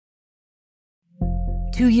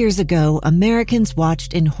2 years ago, Americans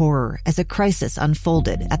watched in horror as a crisis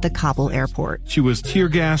unfolded at the Kabul airport. She was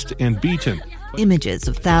tear-gassed and beaten. Images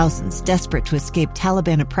of thousands desperate to escape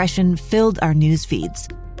Taliban oppression filled our news feeds.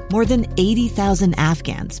 More than 80,000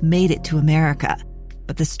 Afghans made it to America.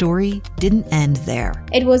 But the story didn't end there.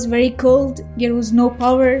 It was very cold. There was no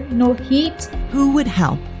power, no heat. Who would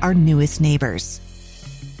help our newest neighbors?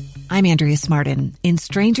 I'm Andrea Smartin. In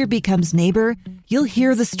Stranger Becomes Neighbor, you'll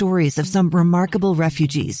hear the stories of some remarkable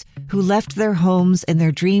refugees who left their homes and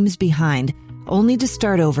their dreams behind, only to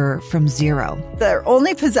start over from zero. Their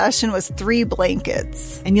only possession was 3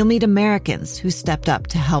 blankets. And you'll meet Americans who stepped up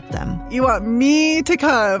to help them. You want me to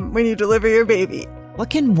come when you deliver your baby. What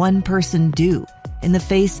can one person do in the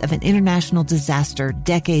face of an international disaster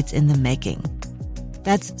decades in the making?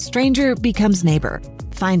 That's Stranger Becomes Neighbor.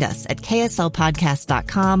 Find us at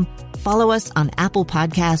kslpodcast.com. Follow us on Apple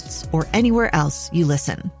Podcasts or anywhere else you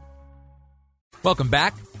listen. Welcome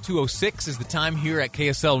back. 2:06 is the time here at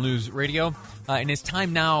KSL News Radio. And it's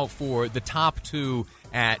time now for the top 2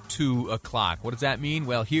 at 2 o'clock. What does that mean?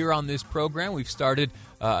 Well, here on this program, we've started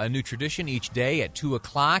a new tradition. Each day at 2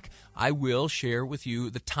 o'clock, I will share with you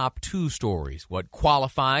the top 2 stories. What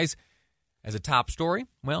qualifies as a top story?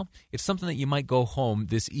 Well, it's something that you might go home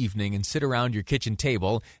this evening and sit around your kitchen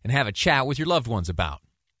table and have a chat with your loved ones about.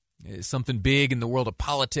 It's something big in the world of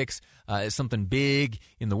politics, it's something big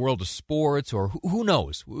in the world of sports, or who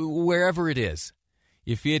knows, wherever it is.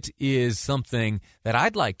 If it is something that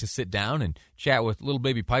I'd like to sit down and chat with little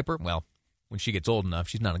baby Piper, well, when she gets old enough,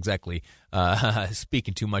 she's not exactly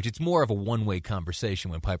speaking too much. It's more of a one-way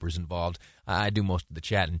conversation when Piper's involved. I do most of the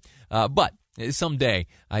chatting. But someday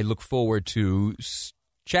I look forward to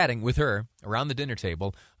chatting with her around the dinner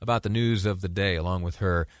table about the news of the day along with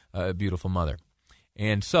her beautiful mother.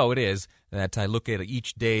 And so it is that I look at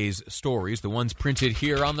each day's stories, the ones printed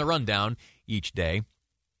here on the rundown each day,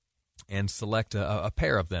 and select a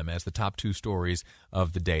pair of them as the top 2 stories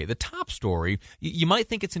of the day. The top story, you might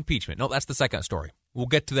think it's impeachment. No, that's the second story. We'll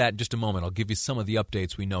get to that in just a moment. I'll give you some of the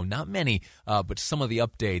updates we know. Not many, but some of the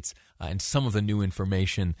updates and some of the new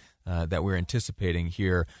information that we're anticipating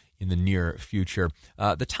here in the near future.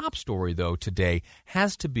 The top story, though, today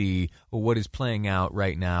has to be what is playing out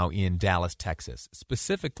right now in Dallas, Texas,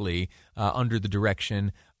 specifically under the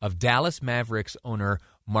direction of Dallas Mavericks owner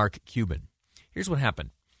Mark Cuban. Here's what happened.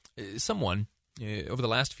 Someone over the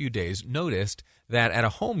last few days noticed that at a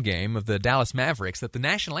home game of the Dallas Mavericks that the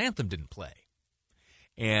national anthem didn't play.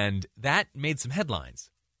 And that made some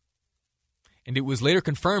headlines. And it was later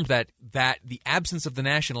confirmed that the absence of the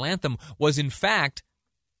national anthem was, in fact,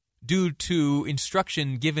 due to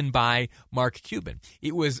instruction given by Mark Cuban.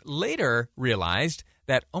 It was later realized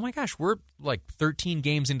that, oh my gosh, we're like 13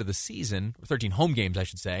 games into the season, 13 home games, I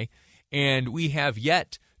should say, and we have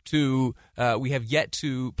yet to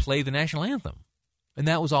play the national anthem. And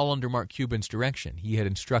that was all under Mark Cuban's direction. He had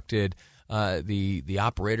instructed the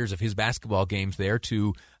operators of his basketball games there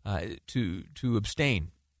to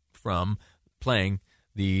abstain from playing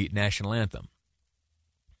the national anthem.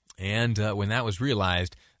 And when that was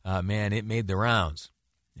realized, man, it made the rounds,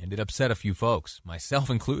 and it upset a few folks, myself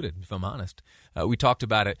included, if I'm honest. We talked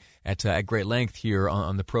about it at great length here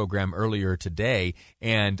on the program earlier today,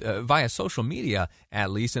 and via social media,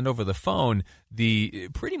 at least, and over the phone,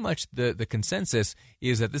 pretty much the consensus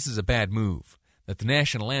is that this is a bad move, that the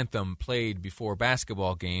national anthem played before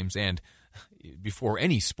basketball games and before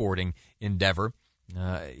any sporting endeavor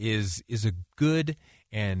is a good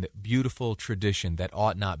and beautiful tradition that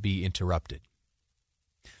ought not be interrupted.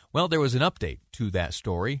 Well, there was an update to that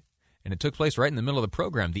story, and it took place right in the middle of the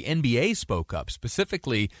program. The NBA spoke up,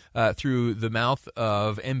 specifically through the mouth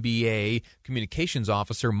of NBA communications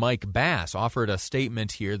officer Mike Bass, offered a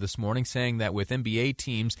statement here this morning saying that with NBA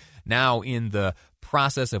teams now in the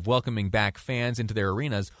process of welcoming back fans into their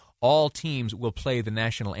arenas, all teams will play the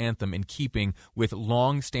national anthem in keeping with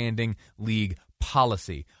long-standing league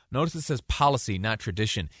policy. Notice it says policy, not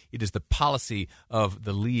tradition. It is the policy of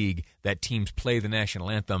the league that teams play the national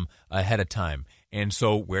anthem ahead of time. And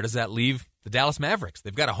so where does that leave the Dallas Mavericks?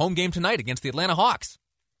 They've got a home game tonight against the Atlanta Hawks.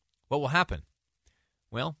 What will happen?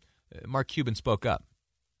 Well, Mark Cuban spoke up.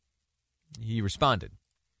 He responded.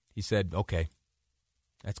 He said, okay,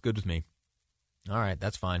 that's good with me. All right,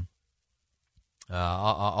 that's fine.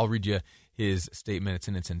 I'll read you his statement. It's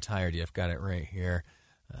in its entirety. I've got it right here.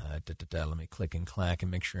 Let me click and clack and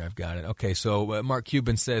make sure I've got it. Okay, so Mark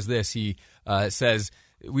Cuban says this. He says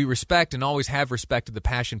We respect and always have respected the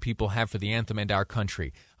passion people have for the anthem and our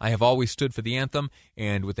country. I have always stood for the anthem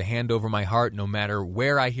and with a hand over my heart, no matter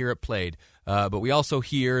where I hear it played. But we also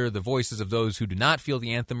hear the voices of those who do not feel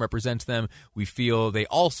the anthem represents them. We feel they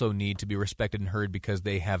also need to be respected and heard because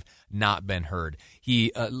they have not been heard.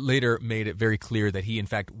 He later made it very clear that he, in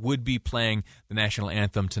fact, would be playing the national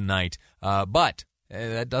anthem tonight. But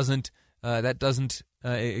that doesn't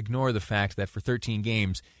ignore the fact that for 13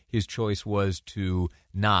 games, his choice was to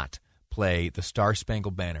not play the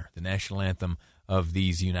Star-Spangled Banner, the national anthem of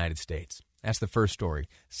these United States. That's the first story.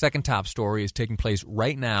 Second top story is taking place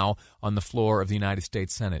right now on the floor of the United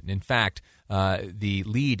States Senate. And in fact, the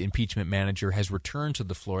lead impeachment manager has returned to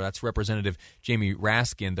the floor. That's Representative Jamie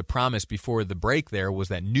Raskin. The promise before the break there was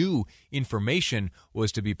that new information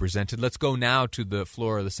was to be presented. Let's go now to the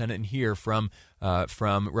floor of the Senate and hear from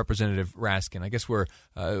Representative Raskin. I guess we're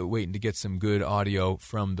waiting to get some good audio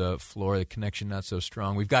from the floor. The connection not so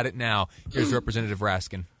strong. We've got it now. Here's Representative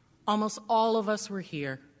Raskin. Almost all of us were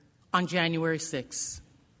here on January 6th,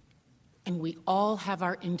 and we all have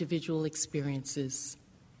our individual experiences,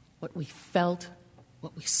 what we felt,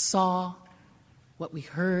 what we saw, what we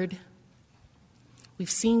heard. We've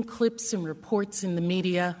seen clips and reports in the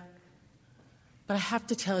media, but I have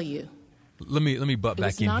to tell you, Let me butt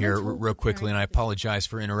back in here real quickly, and I apologize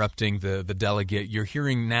for interrupting the delegate. You're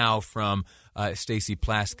hearing now from Stacey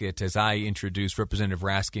Plaskett as I introduced Representative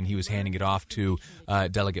Raskin. He was handing it off to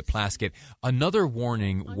Delegate Plaskett. Another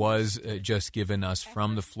warning was just given us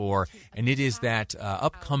from the floor, and it is that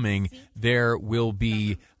upcoming there will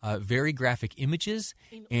be very graphic images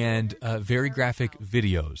and very graphic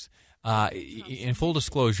videos. In full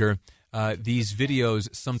disclosure, these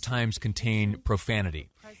videos sometimes contain profanity.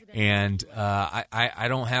 And I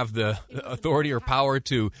don't have the authority or power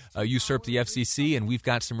to usurp the FCC, and we've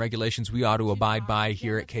got some regulations we ought to abide by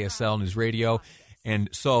here at KSL News Radio. And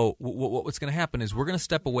so what's going to happen is we're going to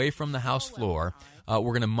step away from the House floor. We're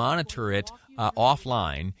going to monitor it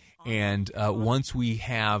offline. And once we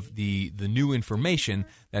have the new information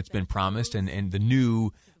that's been promised and the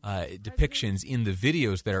new depictions in the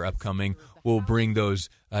videos that are upcoming, we'll bring those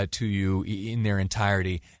to you in their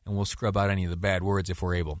entirety, and we'll scrub out any of the bad words if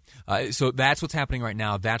we're able. So that's what's happening right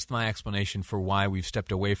now. That's my explanation for why we've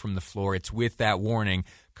stepped away from the floor. It's with that warning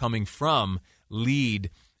coming from lead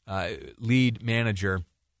impeachment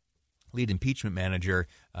manager,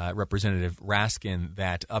 Representative Raskin,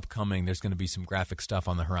 that upcoming there's going to be some graphic stuff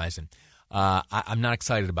on the horizon. I'm not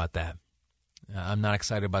excited about that. I'm not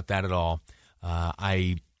excited about that at all.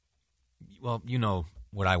 Well, you know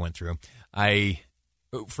what I went through. I,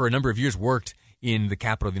 for a number of years, worked in the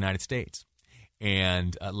capital of the United States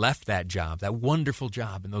and left that job, that wonderful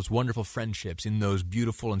job and those wonderful friendships in those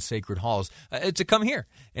beautiful and sacred halls to come here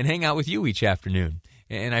and hang out with you each afternoon.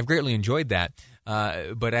 And I've greatly enjoyed that.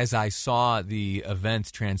 But as I saw the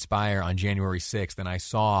events transpire on January 6th and I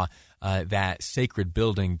saw that sacred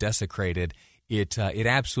building desecrated, it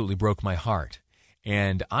absolutely broke my heart.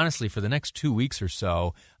 And honestly, for the next 2 weeks or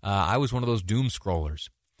so, I was one of those doom scrollers.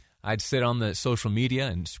 I'd sit on the social media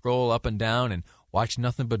and scroll up and down and watch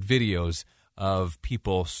nothing but videos of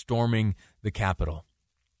people storming the Capitol,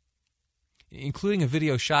 including a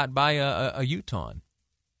video shot by a Utahn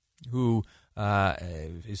who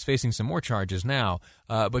is facing some more charges now.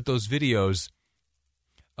 But those videos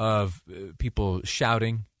of people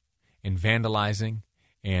shouting and vandalizing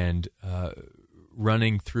and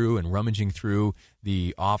running through and rummaging through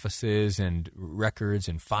the offices and records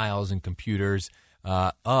and files and computers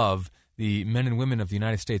of the men and women of the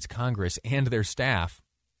United States Congress and their staff,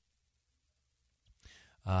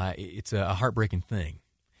 it's a heartbreaking thing.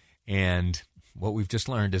 And what we've just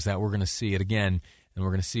learned is that we're going to see it again, and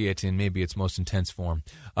we're going to see it in maybe its most intense form.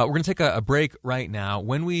 We're going to take a break right now.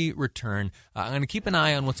 When we return, I'm going to keep an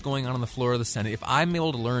eye on what's going on the floor of the Senate. If I'm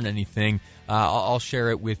able to learn anything, I'll share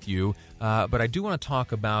it with you. But I do want to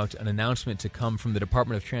talk about an announcement to come from the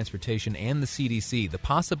Department of Transportation and the CDC, the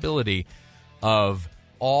possibility of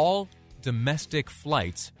all domestic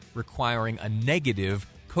flights requiring a negative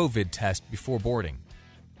COVID test before boarding.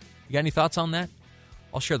 You got any thoughts on that?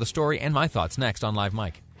 I'll share the story and my thoughts next on Live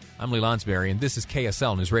Mike. I'm Lee Lonsberry, and this is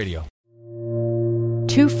KSL News Radio.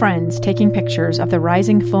 Two friends taking pictures of the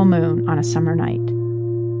rising full moon on a summer night.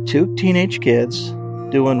 Two teenage kids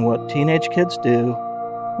doing what teenage kids do.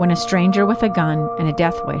 When a stranger with a gun and a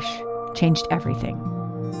death wish changed everything.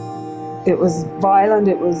 It was violent,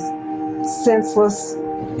 it was senseless,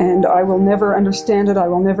 and I will never understand it, I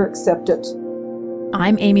will never accept it.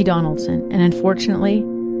 I'm Amy Donaldson, and unfortunately,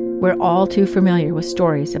 we're all too familiar with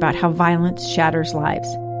stories about how violence shatters lives.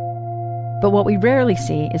 But what we rarely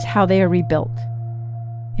see is how they are rebuilt.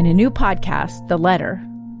 In a new podcast, The Letter,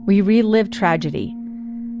 We relive tragedy,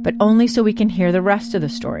 but only so we can hear the rest of the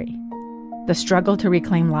story. The struggle to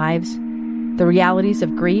reclaim lives, the realities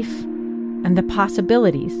of grief, and the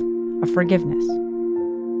possibilities of forgiveness.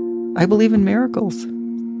 I believe in miracles.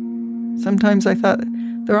 Sometimes I thought,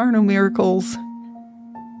 there are no miracles.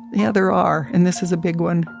 Yeah, there are, and this is a big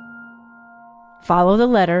one. Follow The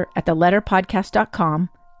Letter at theletterpodcast.com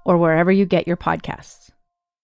or wherever you get your podcasts.